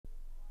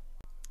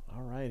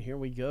All right, here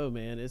we go,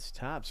 man. It's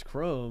Topps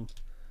Chrome.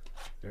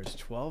 There's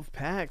 12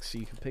 packs, so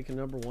you can pick a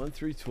number 1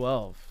 through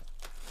 12.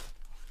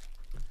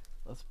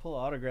 Let's pull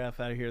autograph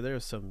out of here.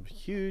 There's some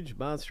huge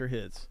monster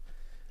hits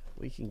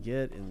we can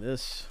get in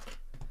this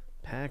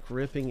pack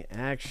ripping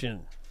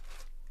action.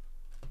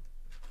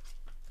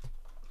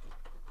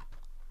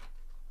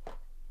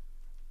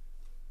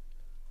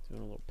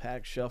 Doing a little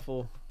pack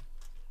shuffle.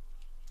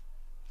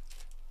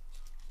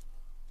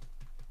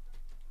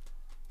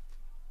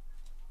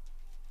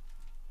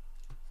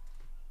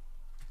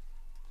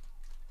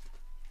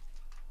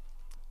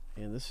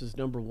 And this is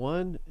number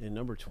 1, and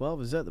number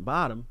 12 is at the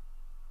bottom.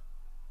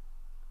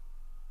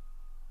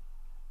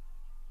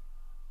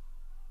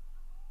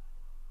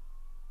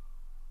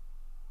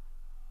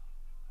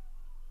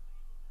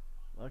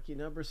 Lucky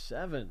number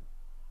 7.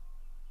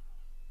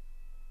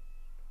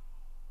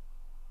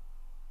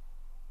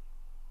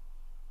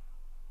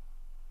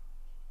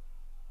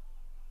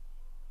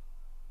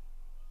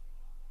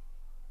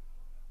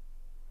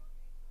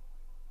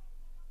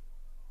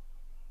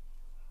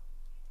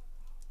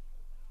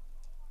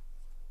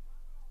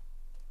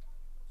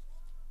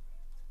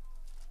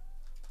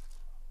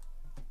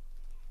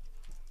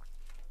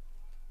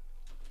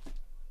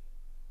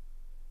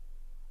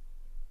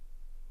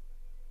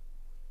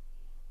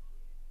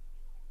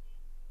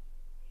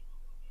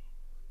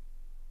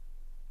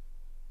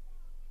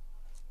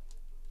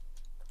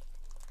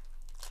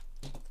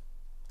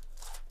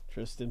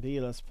 Tristan B,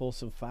 let's pull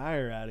some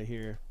fire out of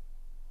here.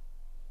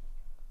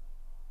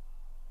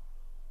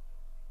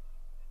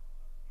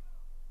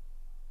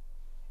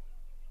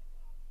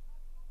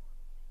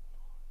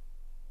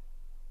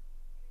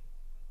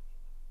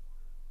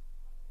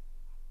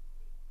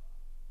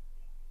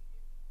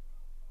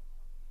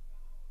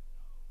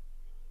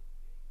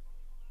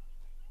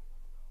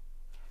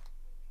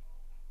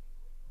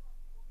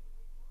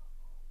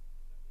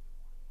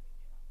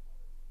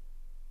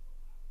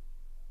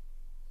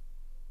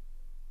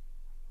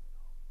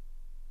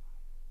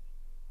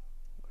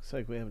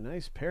 Looks like we have a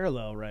nice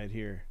parallel right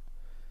here.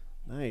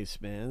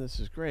 Nice, man. This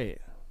is great.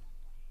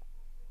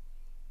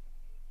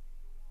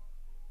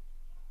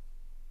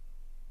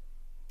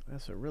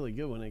 That's a really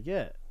good one to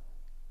get.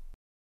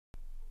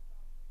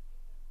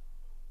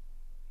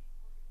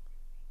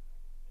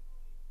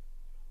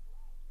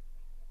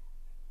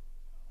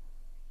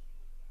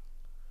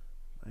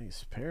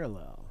 Nice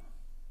parallel.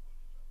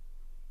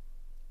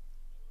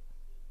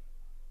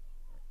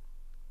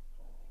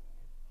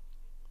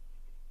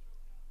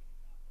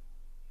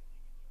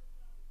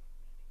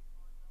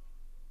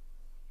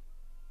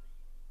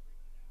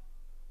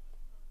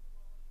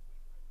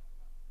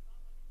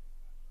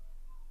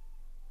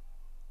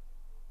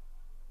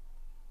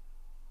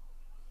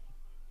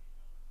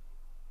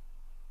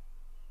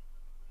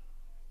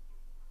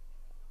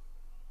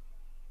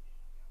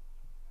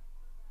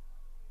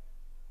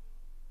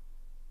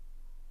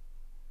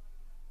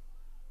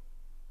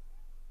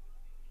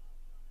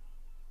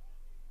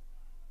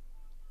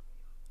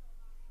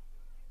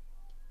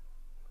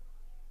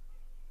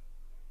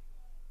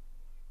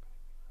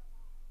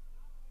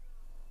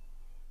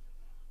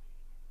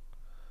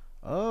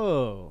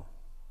 Oh,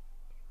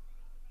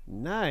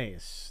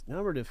 nice.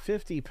 Number to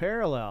 50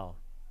 parallel.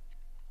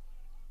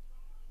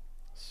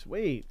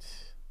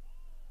 Sweet.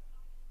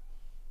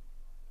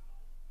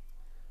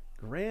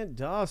 Grant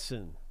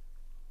Dawson.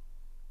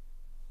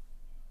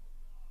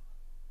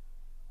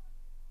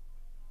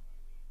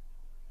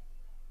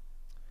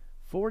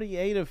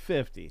 $48 of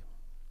 $50.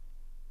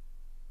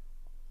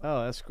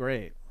 Oh, that's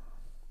great.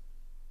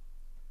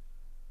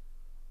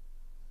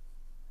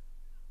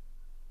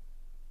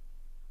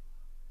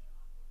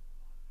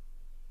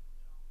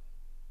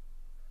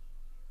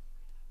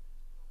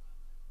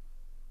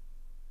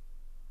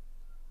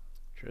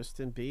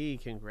 Tristan B,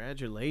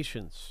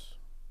 congratulations.